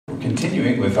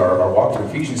continuing with our walk through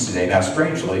Ephesians today. Now,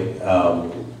 strangely,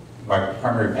 my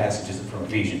primary passage isn't from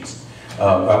Ephesians.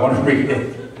 I want to read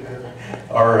it.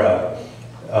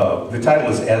 The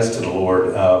title is As to the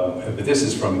Lord, but this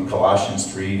is from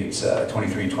Colossians 3, it's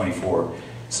 23 and 24. It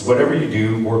says, whatever you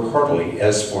do, work heartily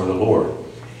as for the Lord,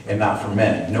 and not for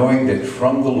men, knowing that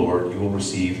from the Lord you will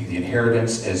receive the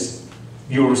inheritance as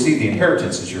your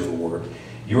reward.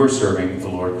 You are serving the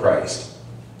Lord Christ.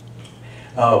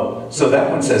 So that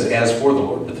one says as for the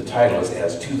Lord, but the title is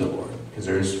as to the Lord, because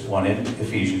there is one in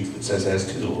Ephesians that says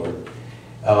as to the Lord.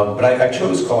 But I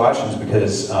chose Colossians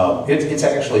because it's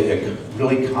actually a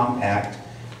really compact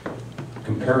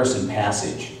comparison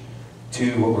passage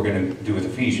to what we're going to do with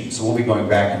Ephesians. So we'll be going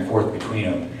back and forth between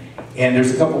them. And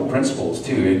there's a couple of principles,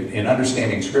 too. In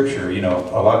understanding Scripture, you know,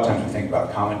 a lot of times we think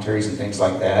about commentaries and things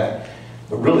like that.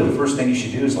 But really, the first thing you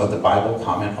should do is let the Bible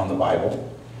comment on the Bible.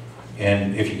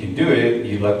 And if you can do it,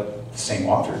 you let the same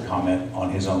author comment on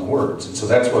his own words. And so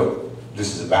that's what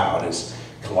this is about.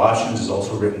 Colossians is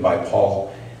also written by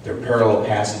Paul. They're parallel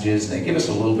passages, and they give us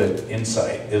a little bit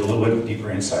insight, a little bit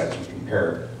deeper insight as we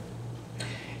compare.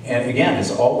 And again,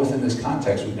 it's all within this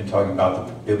context. We've been talking about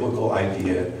the biblical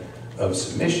idea of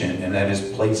submission, and that is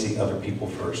placing other people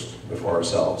first before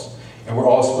ourselves. And we're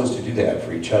all supposed to do that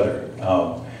for each other.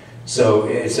 So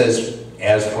it says,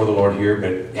 as for the Lord here,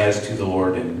 but as to the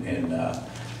Lord in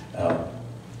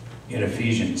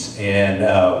Ephesians. And,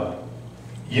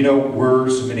 you know, we're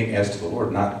submitting as to the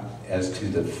Lord, not as to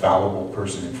the fallible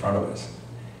person in front of us.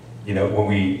 You know,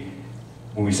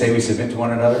 when we say we submit to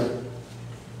one another,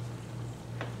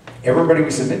 everybody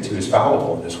we submit to is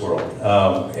fallible in this world.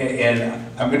 And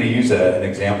I'm going to use an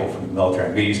example from the military.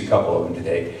 I'm going to use a couple of them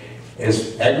today.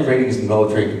 As aggravating as the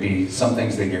military can be, some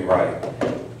things they get right.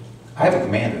 I have a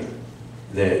commander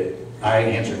that I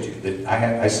answer to, that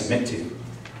I submit to.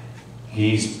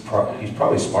 He's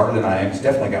probably smarter than I am. He's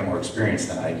definitely got more experience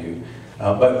than I do,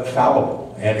 but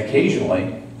fallible. And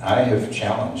occasionally, I have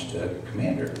challenged a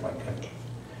commander. Like I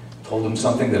told them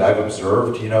something that I've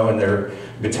observed, you know, in their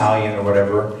battalion or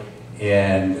whatever,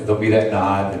 and there'll be that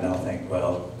nod, and they'll think,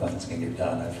 well, nothing's going to get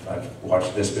done. I've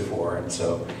watched this before. And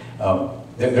so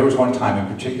there was one time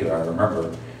in particular, I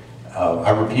remember,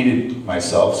 I repeated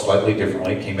myself slightly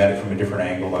differently, came at it from a different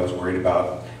angle. I was worried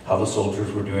about how the soldiers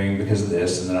were doing because of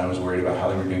this, and then I was worried about how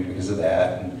they were doing because of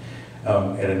that. And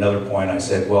at another point I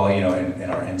said, well, you know, in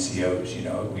our NCOs, you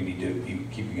know, we need to be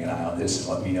keeping an eye on this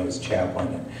and let me know as chaplain.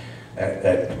 And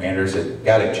that commander said,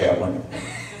 got it, chaplain.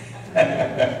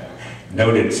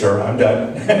 Noted, sir, I'm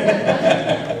done.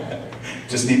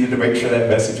 Just needed to make sure that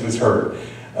message was heard.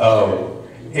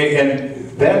 And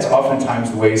that's oftentimes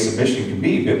the way submission can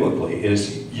be biblically,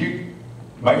 is you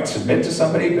might submit to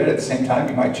somebody, but at the same time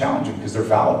you might challenge them because they're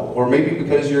fallible, or maybe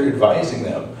because you're advising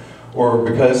them, or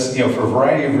because, you know, for a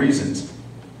variety of reasons.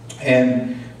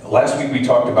 And last week we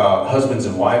talked about husbands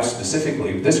and wives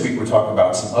specifically. This week we're talking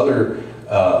about some other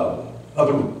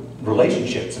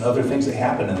relationships and other things that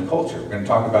happen in the culture. We're going to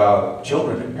talk about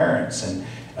children and parents, and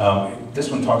this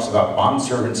one talks about bond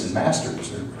servants and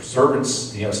masters, or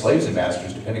servants, you know, slaves and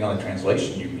masters, depending on the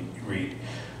translation you read.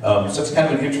 So it's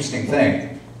kind of an interesting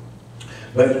thing.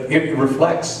 But it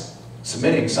reflects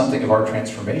submitting something of our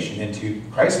transformation into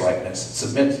Christ-likeness.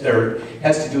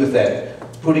 Has to do with that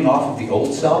putting off of the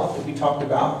old self that we talked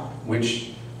about,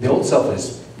 which the old self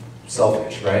is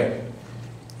selfish, right?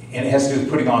 And it has to do with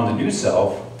putting on the new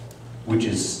self, which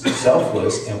is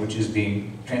selfless and which is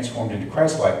being transformed into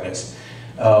Christ-likeness.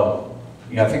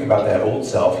 You know, I think about that old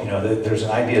self. You know, there's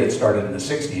an idea that started in the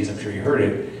 60s. I'm sure you heard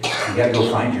it. You got to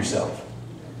go find yourself.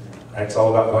 Right? It's all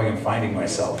about going and finding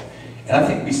myself. And I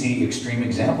think we see extreme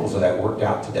examples of that worked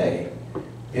out today.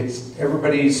 It's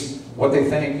what they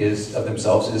think is of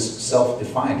themselves is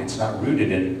self-defined. It's not rooted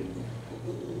in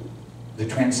the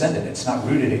transcendent. It's not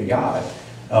rooted in God.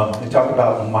 They talk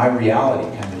about my reality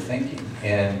kind of thinking.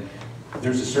 And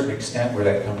there's a certain extent where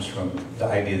that comes from the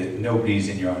idea that nobody's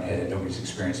in your own head, nobody's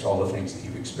experienced all the things that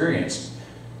you've experienced,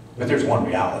 but there's one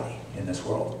reality in this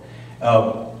world.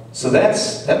 So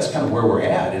that's kind of where we're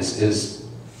at, is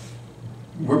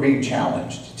we're being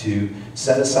challenged to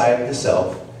set aside the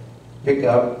self, pick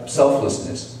up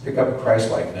selflessness, pick up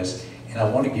Christ-likeness, and I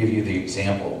want to give you the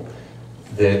example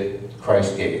that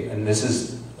Christ gave. And this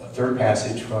is a third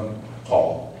passage from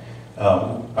Paul.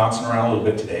 Bouncing around a little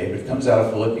bit today, but it comes out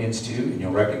of Philippians 2, and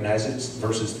you'll recognize it. It's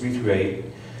verses 3 through 8.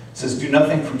 It says, do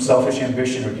nothing from selfish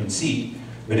ambition or conceit,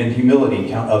 but in humility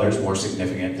count others more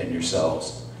significant than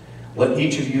yourselves. Let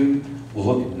each of you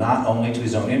look not only to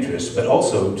his own interests, but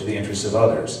also to the interests of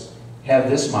others. Have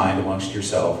this mind amongst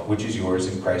yourself, which is yours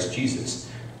in Christ Jesus,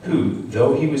 who,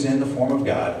 though he was in the form of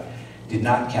God, did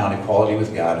not count equality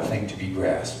with God a thing to be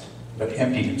grasped, but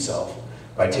emptied himself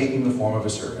by taking the form of a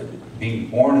servant, being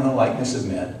born in the likeness of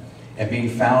men, and being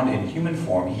found in human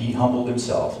form, he humbled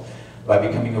himself by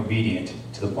becoming obedient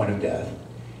to the point of death,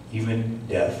 even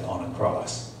death on a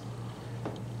cross.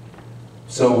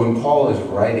 So when Paul is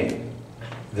writing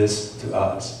this to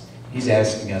us, he's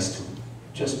asking us to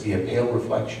just be a pale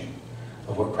reflection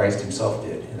of what Christ himself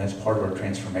did, and that's part of our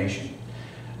transformation.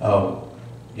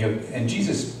 And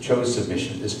Jesus chose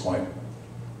submission at this point.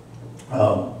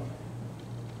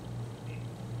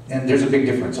 And there's a big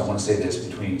difference, I want to say this,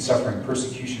 between suffering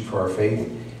persecution for our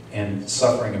faith and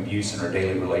suffering abuse in our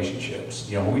daily relationships.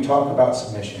 When we talk about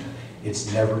submission,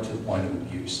 it's never to the point of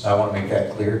abuse. I want to make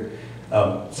that clear.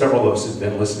 Several of us have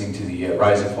been listening to the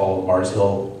Rise and Fall of Mars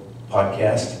Hill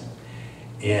podcast,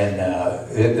 and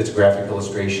it's a graphic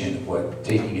illustration of what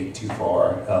taking it too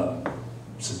far,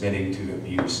 submitting to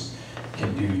abuse,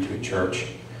 can do to a church.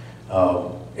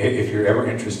 If you're ever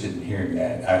interested in hearing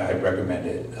that, I'd recommend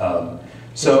it.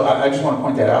 So I just want to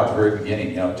point that out at the very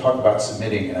beginning. Talk about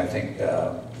submitting, and I think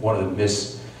one of the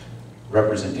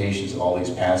misrepresentations of all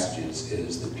these passages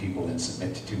is that people then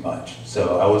submit to too much.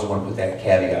 So I always want to put that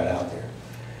caveat out there.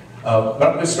 But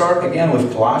I'm going to start again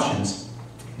with Colossians,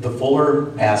 the fuller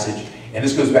passage, and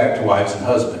this goes back to wives and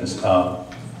husbands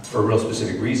for a real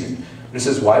specific reason. But it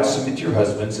says, wives, submit to your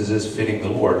husbands as is fitting the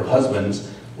Lord.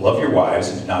 Husbands, love your wives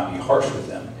and do not be harsh with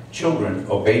them. Children,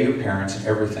 obey your parents in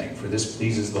everything, for this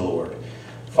pleases the Lord.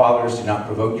 Fathers, do not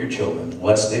provoke your children,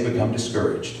 lest they become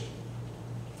discouraged.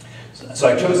 So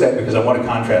I chose that because I want to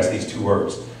contrast these two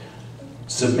words.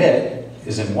 Submit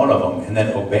is in one of them, and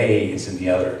then obey is in the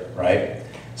other, right?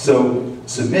 So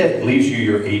submit leaves you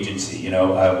your agency.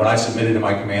 When I submitted to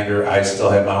my commander, I still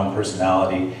had my own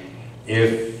personality.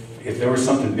 If there was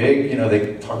something big,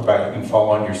 they talk about you can fall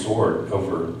on your sword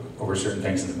over certain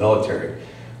things in the military.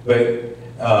 But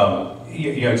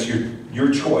it's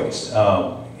your choice.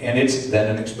 And it's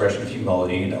then an expression of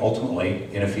humility, and ultimately,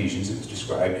 in Ephesians, it was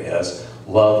described as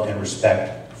love and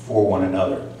respect for one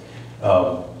another.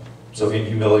 So in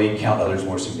humility, count others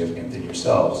more significant than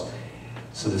yourselves.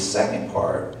 So the second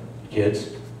part, kids,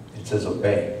 it says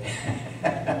obey.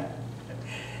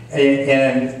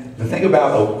 and the thing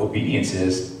about obedience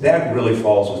is that really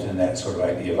falls within that sort of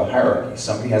idea of a hierarchy.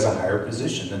 Somebody has a higher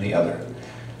position than the other.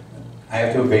 I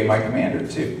have to obey my commander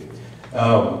too.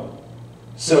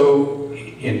 So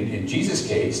in Jesus'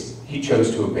 case, he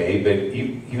chose to obey, but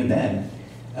even then,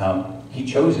 he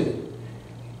chose it.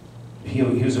 He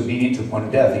was obedient to the point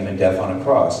of death, even death on a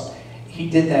cross. He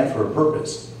did that for a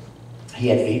purpose. He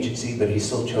had agency, but he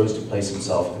still chose to place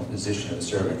himself in the position of a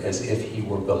servant as if he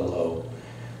were below.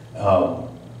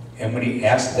 And when he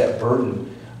asked that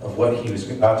burden of what he was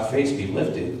about to face be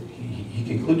lifted, he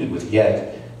concluded with,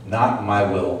 yet, not my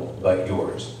will, but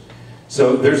yours.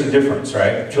 So there's a difference,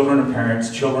 right? Children and parents,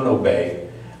 children obey.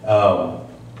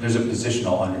 There's a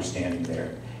positional understanding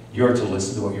there. You're to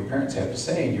listen to what your parents have to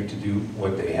say, and you're to do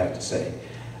what they have to say.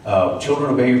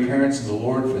 Children, obey your parents in the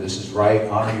Lord, for this is right.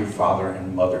 Honor your father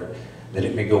and mother, that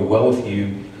it may go well with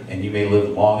you, and you may live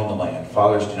long in the land.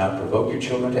 Fathers, do not provoke your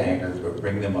children to anger, but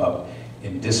bring them up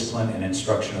in discipline and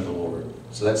instruction of the Lord.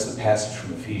 So that's the passage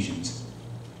from Ephesians.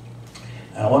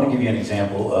 And I want to give you an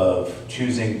example of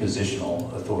choosing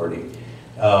positional authority.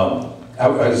 I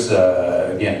was,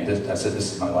 again, I said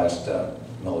this is my last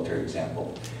military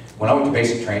example. When I went to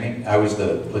basic training, I was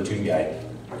the platoon guide,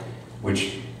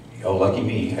 which, oh, lucky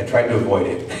me, I tried to avoid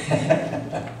it.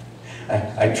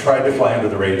 I tried to fly under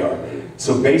the radar.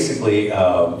 So basically,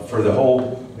 for the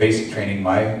whole basic training,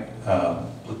 my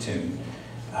platoon,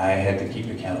 I had to keep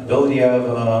accountability of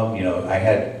them. I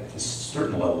had a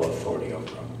certain level of authority over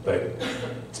them, but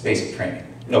it's basic training.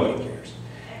 Nobody cares.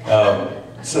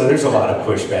 So there's a lot of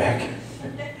pushback.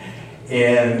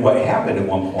 And what happened at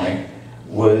one point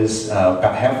was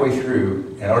about halfway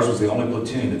through, and ours was the only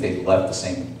platoon that they left the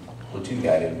same platoon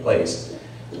guide in place.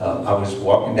 I was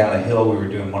walking down a hill. We were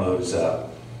doing one of those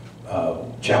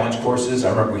challenge courses. I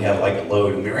remember we had like a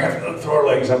load, and we were having to throw our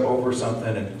legs up over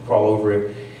something and crawl over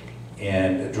it.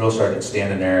 And the drill sergeant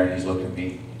standing there, and he's looking at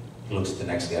me. He looks at the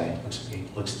next guy, looks at me,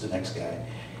 looks at the next guy.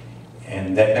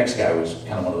 And that next guy was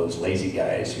kind of one of those lazy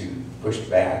guys who pushed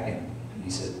back, and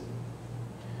he said,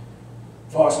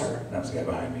 Foster, and that was the guy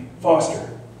behind me,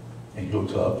 Foster. And he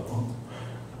looks up,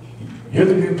 you're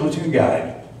the new platoon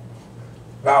guide.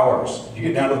 Bowers, you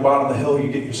get down to the bottom of the hill,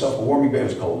 you get yourself a warming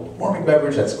beverage, it's cold. Warming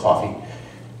beverage, that's coffee.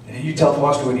 And you tell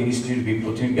Foster what he needs to do to be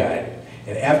platoon guide.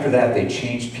 And after that, they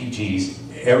changed PGs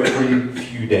every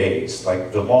few days.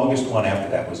 Like the longest one after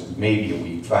that was maybe a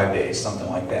week, 5 days, something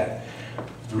like that.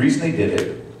 The reason they did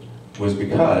it was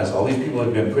because all these people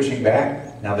had been pushing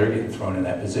back, now they're getting thrown in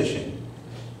that position,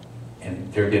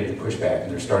 and they're getting the pushback,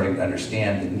 and they're starting to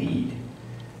understand the need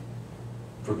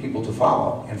for people to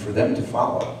follow and for them to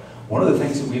follow. One of the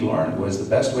things that we learned was the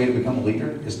best way to become a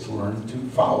leader is to learn to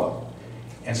follow.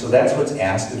 And so that's what's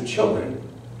asked of children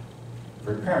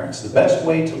for parents. The best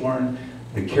way to learn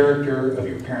the character of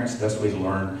your parents, the best way to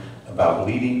learn about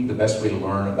leading, the best way to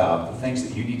learn about the things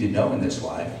that you need to know in this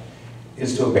life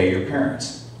is to obey your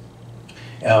parents.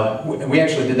 We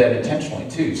actually did that intentionally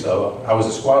too, so I was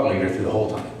a squad leader through the whole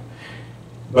time.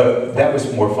 But that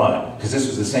was more fun, because this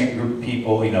was the same group of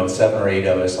people, 7 or 8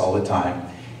 of us all the time,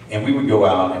 and we would go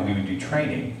out and we would do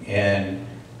training, and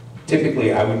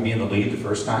typically I would be in the lead the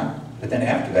first time, but then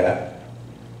after that,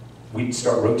 we'd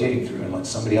start rotating through and let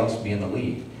somebody else be in the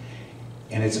lead.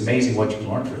 And it's amazing what you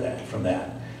learn from that.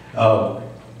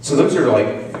 So those are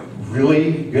like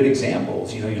really good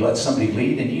examples. You let somebody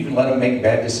lead, and you even let them make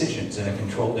bad decisions in a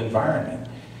controlled environment.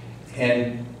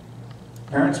 And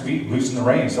parents, we loosen the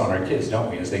reins on our kids,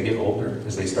 don't we, as they get older,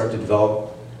 as they start to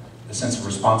develop a sense of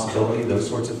responsibility, those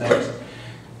sorts of things.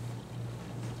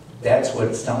 That's what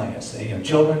it's telling us.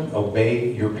 Children,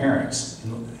 obey your parents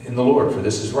in the Lord, for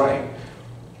this is right.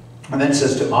 And then it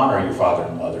says to honor your father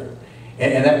and mother.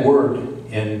 And that word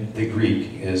in the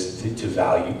Greek is to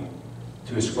value,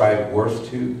 to ascribe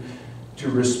worth to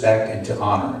respect, and to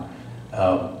honor.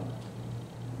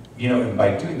 And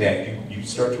by doing that, you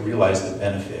start to realize the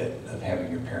benefit of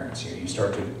having your parents here. You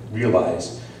start to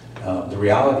realize the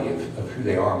reality of who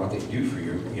they are and what they do for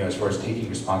you, as far as taking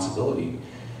responsibility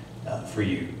for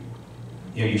you.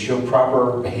 You show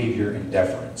proper behavior and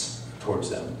deference towards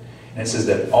them. And it says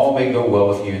that all may go well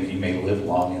with you and you may live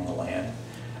long in the land.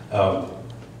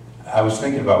 I was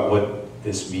thinking about what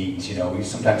this means. We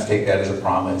sometimes take that as a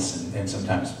promise, and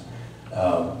sometimes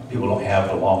people don't have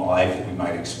the long life that we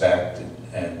might expect,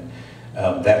 and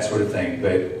that sort of thing.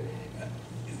 But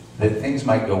that things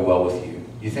might go well with you.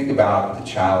 You think about the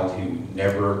child who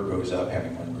never grows up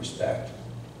having learned respect.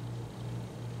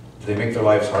 Do they make their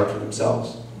lives hard for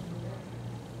themselves?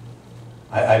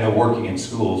 I know working in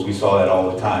schools, we saw that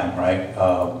all the time, right?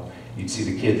 You'd see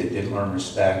the kid that didn't learn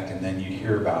respect, and then you'd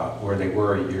hear about where they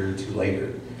were a year or two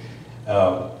later.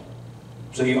 So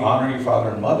you honor your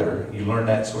father and mother, you learn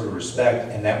that sort of respect,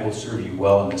 and that will serve you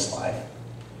well in this life.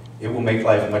 It will make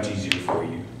life much easier for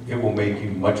you. It will make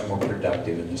you much more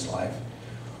productive in this life,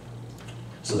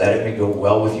 so that it may go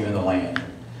well with you in the land.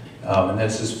 And then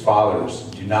it says, fathers,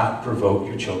 do not provoke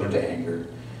your children to anger,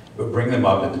 but bring them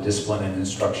up in the discipline and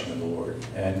instruction of the Lord.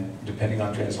 And depending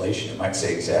on translation, it might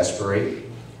say exasperate.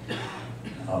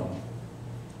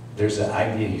 There's an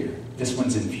idea here. This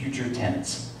one's in future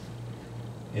tense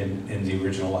in the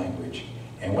original language.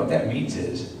 And what that means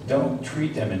is, don't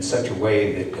treat them in such a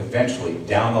way that eventually,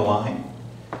 down the line,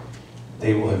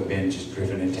 they will have been just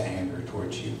driven into anger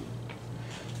towards you.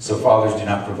 So fathers, do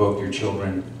not provoke your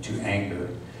children to anger.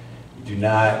 Do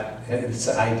not, it's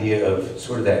the idea of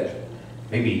sort of that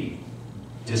maybe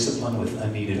discipline with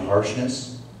unneeded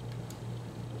harshness.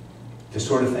 The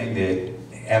sort of thing that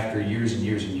after years and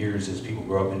years and years, as people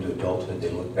grow up into adulthood, they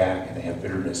look back and they have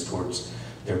bitterness towards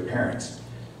their parents.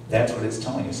 That's what it's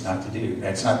telling us not to do.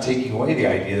 That's not taking away the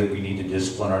idea that we need to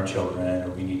discipline our children or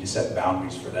we need to set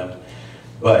boundaries for them.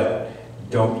 But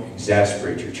don't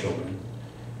exasperate your children.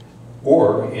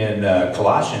 Or in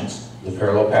Colossians, the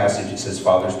parallel passage, it says,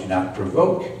 fathers, do not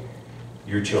provoke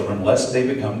your children lest they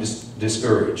become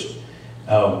discouraged.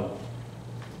 So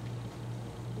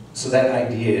that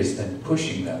idea is then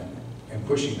pushing them and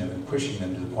pushing them and pushing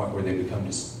them to the point where they become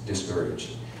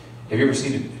discouraged. Have you ever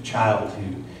seen a child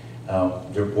who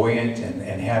they're buoyant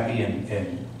and happy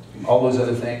and all those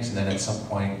other things, and then at some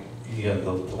point, the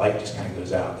light just kind of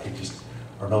goes out. They just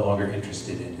are no longer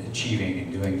interested in achieving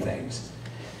and doing things.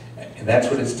 And that's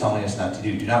what it's telling us not to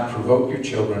do. Do not provoke your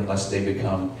children lest they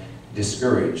become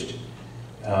discouraged.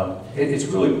 It's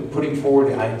really putting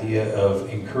forward the idea of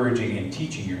encouraging and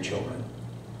teaching your children,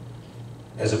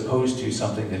 as opposed to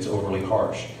something that's overly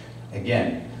harsh.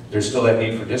 Again, there's still that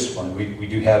need for discipline. We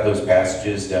do have those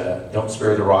passages, don't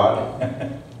spare the rod.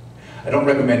 I don't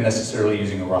recommend necessarily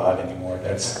using a rod anymore.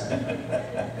 That's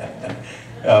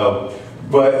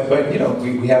but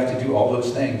we have to do all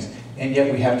those things, and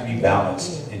yet we have to be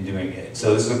balanced in doing it.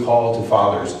 So this is a call to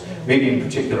fathers, maybe in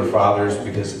particular fathers,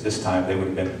 because at this time they would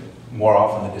have been more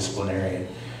often the disciplinarian.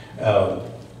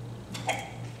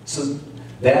 So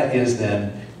that is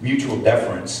then mutual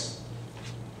deference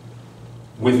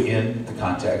within the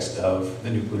context of the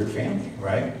nuclear family,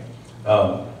 right?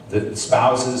 The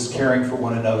spouses caring for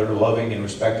one another, loving and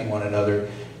respecting one another,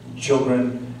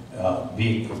 children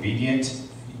being obedient,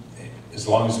 as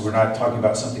long as we're not talking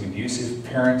about something abusive,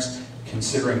 parents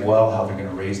considering well how they're going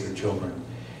to raise their children.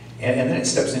 And then it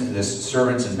steps into this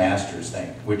servants and masters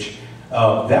thing, which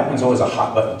that one's always a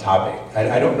hot button topic.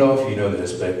 I don't know if you know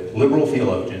this, but liberal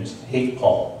theologians hate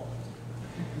Paul.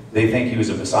 They think he was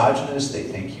a misogynist, they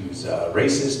think he was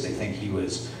racist, they think he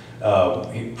was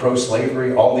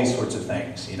pro-slavery, all these sorts of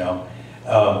things, you know,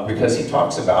 because he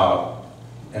talks about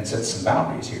and sets some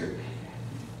boundaries here.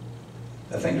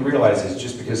 The thing to realize is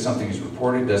just because something is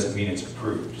reported doesn't mean it's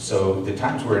approved. So the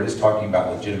times where it is talking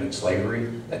about legitimate slavery,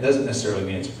 that doesn't necessarily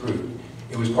mean it's approved.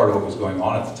 It was part of what was going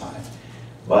on at the time.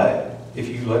 But if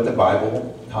you let the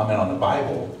Bible comment on the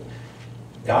Bible,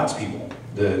 God's people,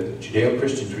 the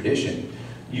Judeo-Christian tradition,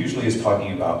 usually is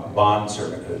talking about bond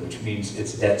servanthood, which means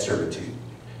it's debt servitude.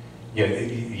 You know,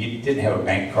 you didn't have a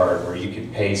bank card where you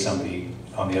could pay somebody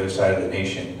on the other side of the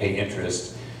nation, pay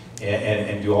interest,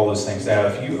 and do all those things. Now,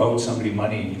 if you owed somebody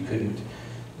money and you couldn't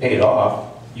pay it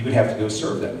off, you would have to go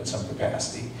serve them in some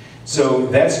capacity. So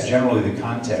that's generally the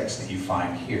context that you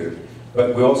find here.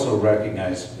 But we also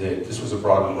recognize that this was a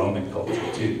broader Roman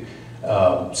culture too.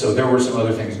 So there were some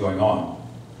other things going on.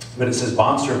 But it says,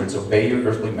 bondservants, obey your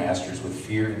earthly masters with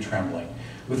fear and trembling,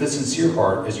 with a sincere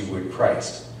heart as you would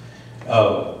Christ.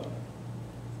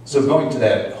 So going to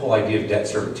that whole idea of debt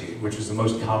servitude, which was the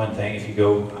most common thing, if you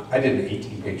go, I did an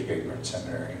 18-page paper in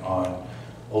seminary on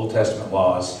Old Testament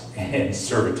laws and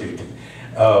servitude.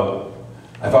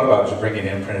 I thought about just bringing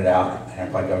it in, print it out, and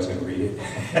act like I was going to read it.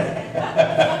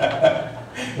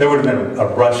 There would have been a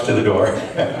rush to the door.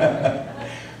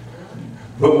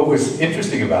 But what was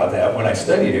interesting about that, when I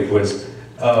studied it, was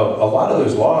a lot of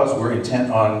those laws were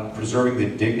intent on preserving the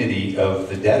dignity of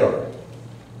the debtor,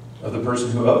 of the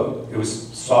person who owed. It was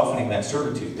softening that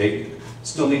servitude. They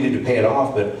still needed to pay it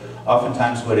off, but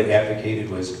oftentimes what it advocated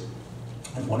was,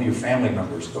 if one of your family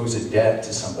members owes a debt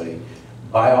to somebody,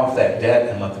 buy off that debt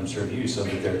and let them serve you so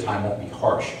that their time won't be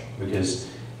harsh. Because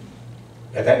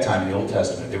at that time in the Old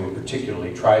Testament, they were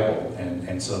particularly tribal,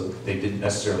 and so they didn't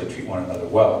necessarily treat one another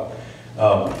well.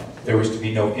 There was to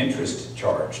be no interest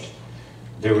charged.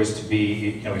 There was to be,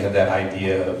 you know, we had that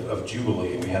idea of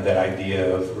jubilee, and we had that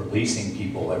idea of releasing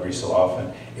people every so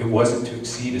often. It wasn't to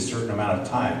exceed a certain amount of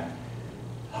time.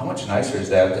 How much nicer is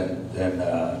that than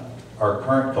our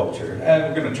current culture?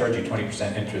 And we're going to charge you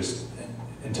 20% interest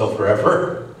until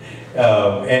forever.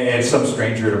 And some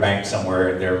stranger at a bank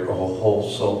somewhere, and their whole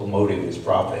sole motive is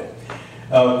profit.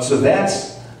 So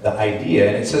that's the idea,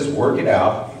 and it says work it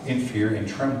out in fear and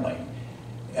trembling.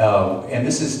 And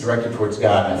this is directed towards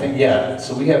God. And I think, yeah,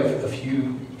 so we have a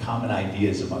few common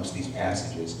ideas amongst these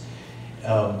passages.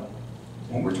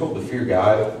 When we're told to fear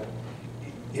God,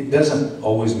 it doesn't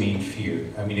always mean fear.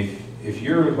 I mean, if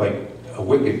you're like a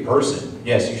wicked person,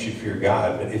 yes, you should fear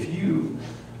God. But if you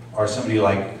are somebody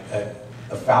like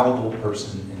a fallible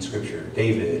person in Scripture,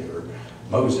 David or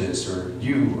Moses or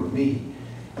you or me,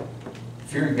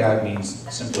 fearing God means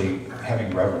simply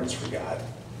having reverence for God.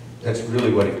 That's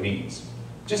really what it means.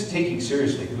 Just taking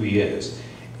seriously who he is,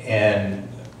 and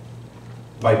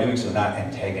by doing so, not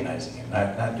antagonizing him,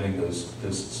 not doing those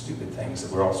stupid things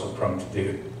that we're also prone to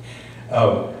do.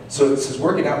 So it says,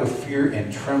 work it out with fear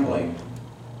and trembling.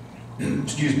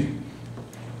 Excuse me.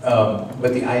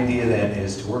 But the idea then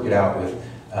is to work it out with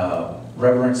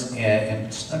reverence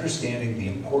and just understanding the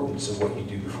importance of what you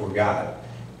do before God,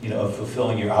 you know, of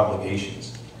fulfilling your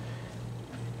obligations.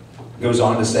 Goes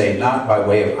on to say, not by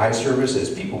way of eye service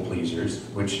as people pleasers,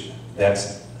 which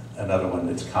that's another one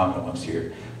that's common amongst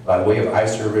here, by way of eye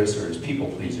service or as people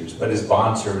pleasers, but as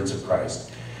bondservants of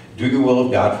Christ, doing the will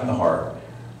of God from the heart,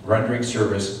 rendering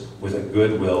service with a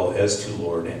good will as to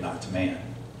Lord and not to man,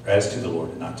 as to the Lord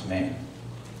and not to man.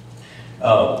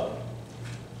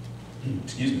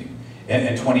 Excuse me.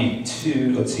 And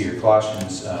 22, let's see here,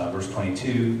 Colossians verse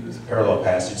 22, the parallel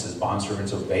passage says,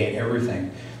 bondservants, obey in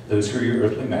everything those who are your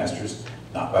earthly masters,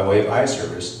 not by way of eye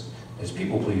service as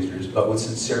people pleasers, but with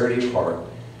sincerity of heart,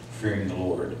 fearing the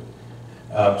Lord.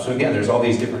 So again, there's all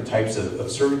these different types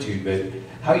of servitude, but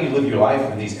how you live your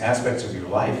life in these aspects of your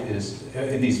life is,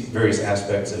 in these various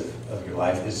aspects of your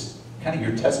life, is kind of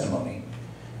your testimony.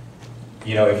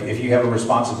 You know, if you have a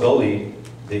responsibility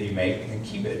that you make, then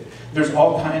keep it. There's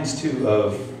all kinds, too,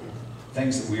 of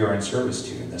things that we are in service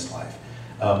to in this life.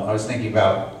 I was thinking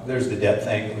about, there's the debt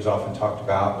thing that was often talked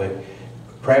about, but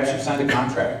perhaps you've signed a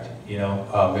contract, you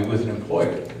know, maybe with an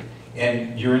employer,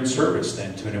 and you're in service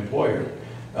then to an employer.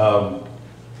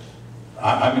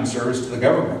 I'm in service to the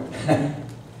government,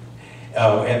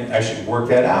 and I should work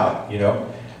that out, you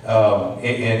know,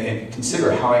 and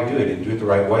consider how I do it and do it the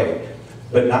right way,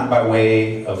 but not by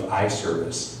way of eye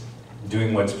service,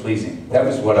 doing what's pleasing. That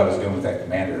was what I was doing with that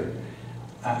commander.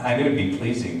 I knew it'd be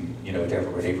pleasing you know, to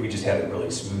everybody. If we just had a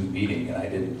really smooth meeting and I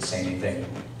didn't say anything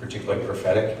particularly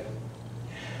prophetic,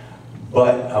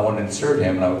 but I wanted to serve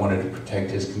him and I wanted to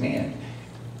protect his command.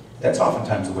 That's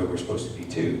oftentimes the way we're supposed to be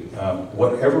too.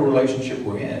 Whatever relationship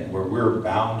we're in, where we're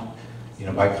bound, you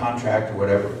know, by contract or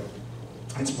whatever,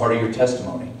 it's part of your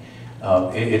testimony.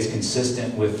 It's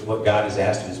consistent with what God has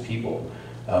asked of his people.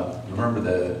 Remember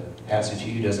the passage,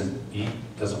 he who doesn't eat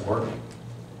doesn't work.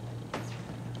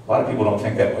 A lot of people don't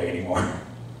think that way anymore.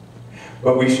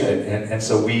 But we should. And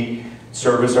so we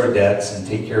service our debts and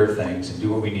take care of things and do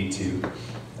what we need to.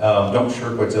 Don't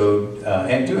shirk what's owed.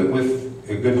 And do it with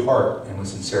a good heart and with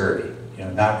sincerity. You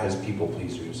know, not as people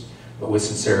pleasers, but with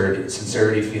sincerity.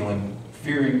 Sincerity,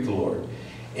 fearing the Lord.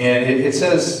 And it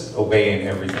says obey in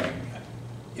everything.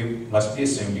 It must be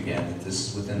assumed again that this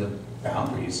is within the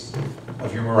boundaries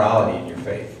of your morality and your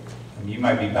faith. I mean, you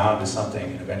might be bound to something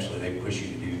and eventually they push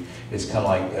you to do. It's kind of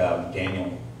like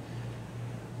Daniel.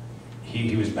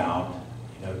 He was bound,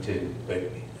 you know, but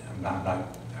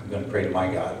I'm going to pray to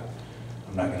my God.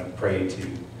 I'm not going to pray to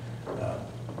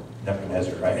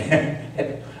Nebuchadnezzar, right?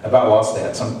 I've about lost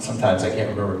that. Sometimes I can't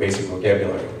remember basic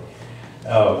vocabulary.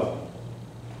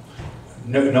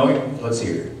 Knowing, let's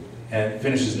hear it. And it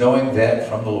finishes, knowing that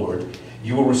from the Lord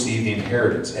you will receive the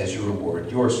inheritance as your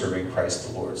reward. You are serving Christ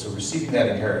the Lord. So receiving that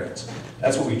inheritance,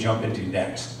 that's what we jump into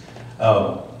next.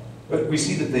 But we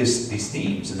see that these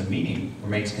themes and the meaning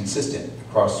remains consistent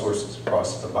across sources,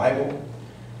 across the Bible,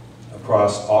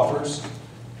 across authors.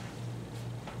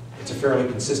 It's a fairly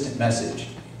consistent message.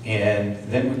 And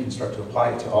then we can start to apply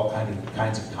it to all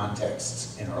kinds of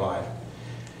contexts in our life.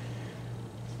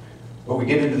 But we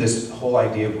get into this whole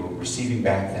idea of we're receiving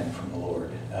back then from the Lord.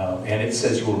 And it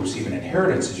says you will receive an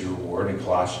inheritance as your reward in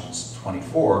Colossians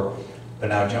 24. But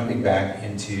now jumping back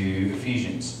into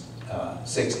Ephesians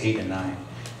 6, 8, and 9.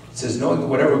 It says, knowing that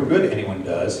whatever good anyone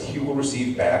does, he will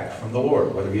receive back from the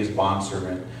Lord, whether he is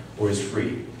bondservant or is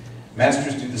free.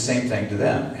 Masters, do the same thing to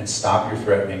them, and stop your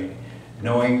threatening,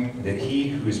 knowing that he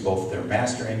who is both their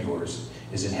master and yours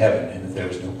is in heaven, and that there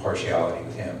is no partiality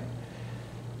with him.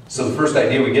 So the first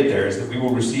idea we get there is that we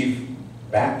will receive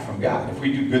back from God. If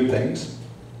we do good things,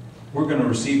 we're going to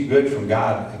receive good from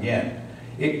God again.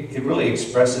 It really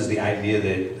expresses the idea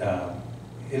that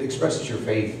it expresses your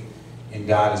faith in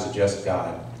God as a just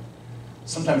God.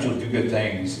 Sometimes you'll do good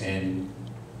things and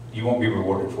you won't be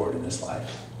rewarded for it in this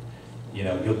life. You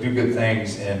know, you'll do good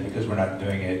things, and because we're not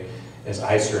doing it as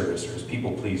eye service or as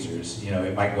people pleasers, you know,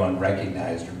 it might go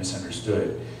unrecognized or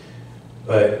misunderstood.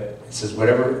 But it says,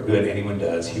 whatever good anyone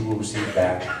does, he will receive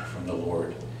back from the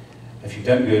Lord. If you've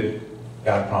done good,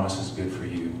 God promises good for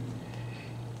you.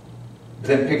 But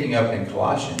then picking up in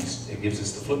Colossians, it gives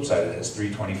us the flip side of this,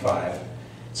 3:25. It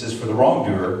says, for the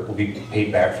wrongdoer will be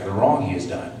paid back for the wrong he has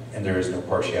done, and there is no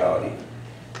partiality.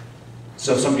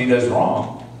 So if somebody does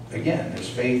wrong, again, there's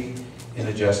faith in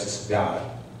the justice of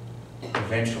God.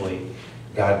 Eventually,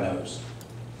 God knows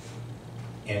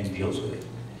and deals with it.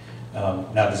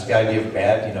 Now, this idea of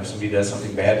bad, you know, if somebody does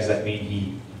something bad, does that mean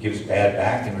he gives bad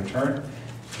back in return?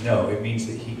 No, it means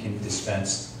that he can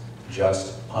dispense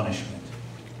just punishment.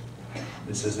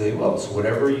 It says they will. So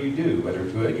whatever you do, whether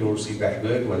good, you'll receive back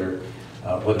good. Whether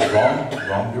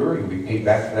wrongdoer, you'll be paid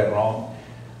back for that wrong.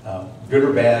 Good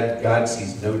or bad, God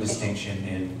sees no distinction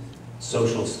in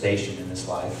social station in this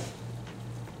life.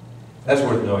 That's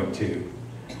worth knowing too.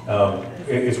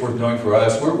 It's worth knowing for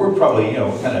us. We're probably, you know,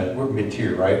 we're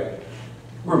mid-tier, right?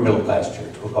 We're a middle-class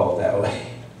church, we'll call it that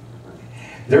way.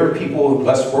 There are people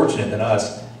less fortunate than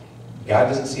us. God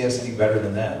doesn't see us any better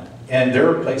than them. And there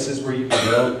are places where you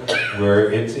can go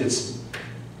where it's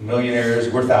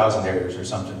millionaires, we're thousandaires or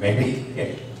something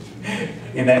maybe.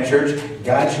 In that church,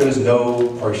 God shows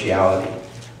no partiality,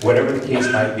 whatever the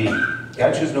case might be.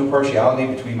 God shows no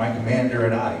partiality between my commander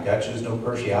and I. God shows no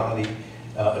partiality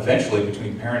eventually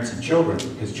between parents and children,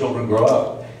 because children grow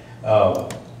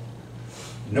up.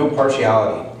 No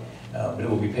partiality, but it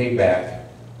will be paid back.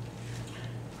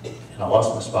 And I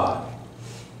lost my spot.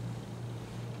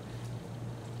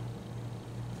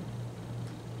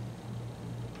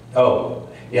 Oh,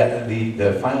 yeah,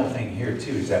 the final thing here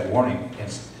too is that warning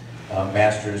against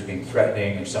masters being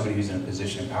threatening, or somebody who's in a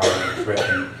position of power being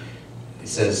threatening. It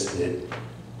says that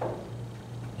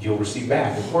you'll receive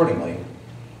back accordingly.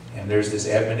 And there's this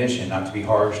admonition not to be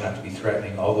harsh, not to be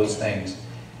threatening, all those things.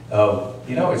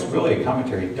 You know, it's really a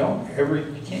commentary. You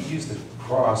can't use the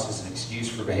cross as an excuse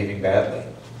for behaving badly.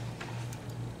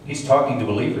 He's talking to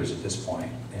believers at this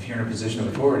point. If you're in a position of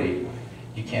authority,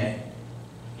 you can't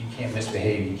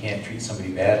misbehave, you can't treat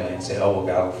somebody badly and say, oh, well,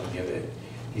 God will forgive it.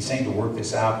 He's saying to work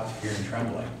this out with fear and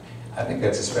trembling. I think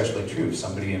that's especially true of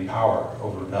somebody in power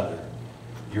over another.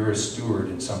 you're a steward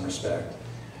in some respect.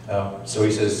 So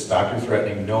he says, stop your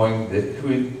threatening, knowing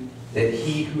that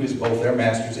he who is both their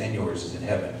masters and yours is in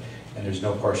heaven, and there's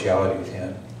no partiality with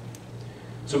him.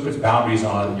 So it puts boundaries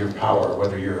on your power,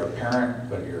 whether you're a parent,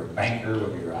 whether you're a banker,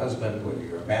 whether you're a husband, whether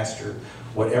you're a master,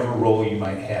 whatever role you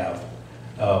might have.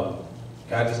 God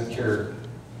doesn't care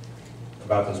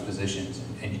about those positions,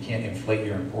 and you can't inflate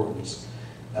your importance.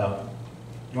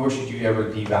 Nor should you ever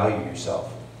devalue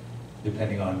yourself,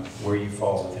 depending on where you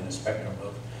fall within a spectrum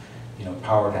of,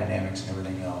 power dynamics and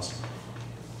everything else.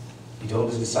 He told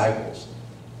his disciples,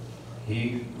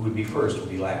 he who would be first would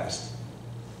be last.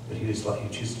 But he who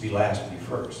chooses to be last will be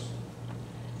first.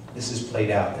 This is played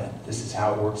out then. This is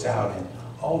how it works out in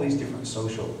all these different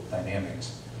social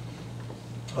dynamics.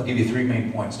 I'll give you 3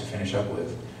 main points to finish up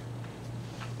with.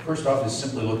 First off is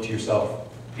simply look to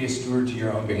yourself. Be a steward to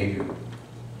your own behavior.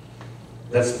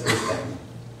 That's the first thing.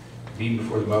 Being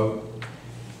before the moat.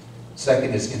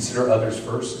 Second is consider others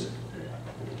first.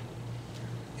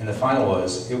 And the final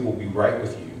was, it will be right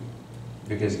with you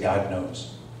because God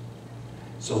knows.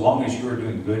 So long as you are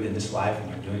doing good in this life and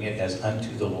you're doing it as unto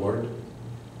the Lord,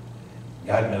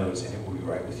 God knows and it will be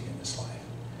right with you in this life.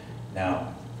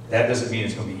 Now, that doesn't mean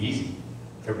it's going to be easy.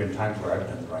 There have been times where I've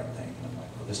done the right thing. And I'm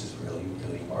like, well, this is really,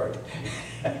 really hard.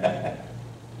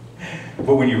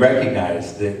 But when you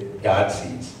recognize that God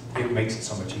sees, it makes it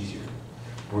so much easier.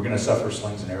 We're going to suffer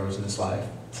slings and arrows in this life.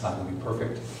 It's not going to be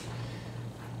perfect.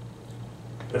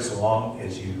 But so long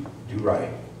as you do right,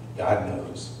 God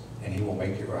knows, and he will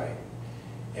make it right.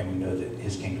 And we know that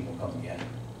his kingdom will come again.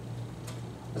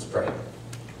 Let's pray.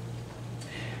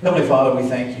 Heavenly Father, we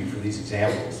thank you for these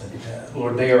examples. And,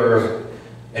 Lord, they are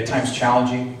at times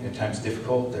challenging, at times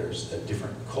difficult. There's a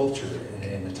different culture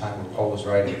in the time where Paul was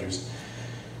writing. There's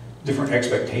different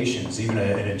expectations, even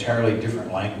an entirely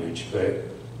different language. But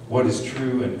what is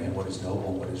true and what is noble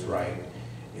and what is right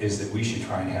is that we should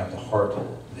try and have the heart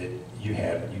that you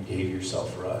had when you gave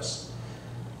yourself for us.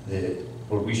 That,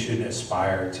 Lord, we shouldn't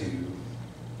aspire to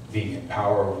being in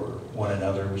power over one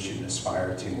another. We shouldn't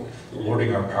aspire to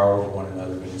lording our power over one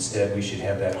another, but instead we should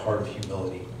have that heart of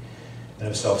humility and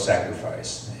of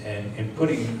self-sacrifice. And in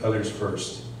putting others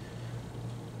first,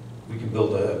 we can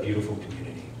build a beautiful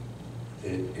community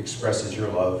that expresses your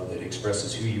love, that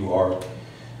expresses who you are,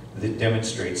 that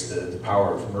demonstrates the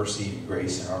power of mercy and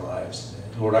grace in our lives.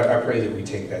 And Lord, I pray that we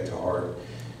take that to heart,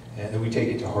 and that we take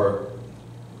it to heart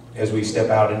as we step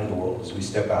out into the world, as we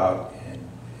step out and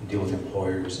deal with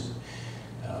employers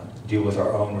and deal with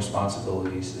our own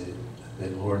responsibilities,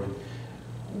 that Lord,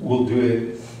 we'll do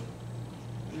it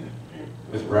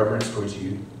with reverence towards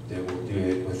you, that we'll do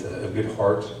it with a good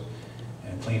heart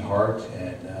and a clean heart,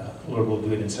 and Lord, we'll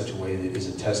do it in such a way that is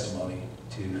a testimony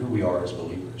to who we are as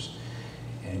believers,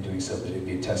 and in doing so that it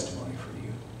be a testimony for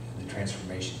you and the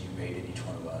transformation you made in each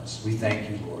one of us. We thank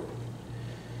you, Lord,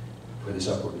 for this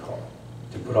upward call,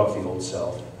 to put off the old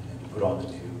self and to put on the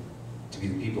new, to be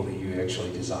the people that you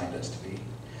actually designed us to be.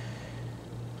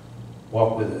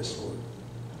 Walk with us, Lord.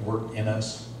 Work in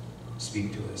us.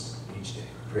 Speak to us each day.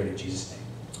 We pray in Jesus'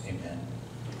 name. Amen.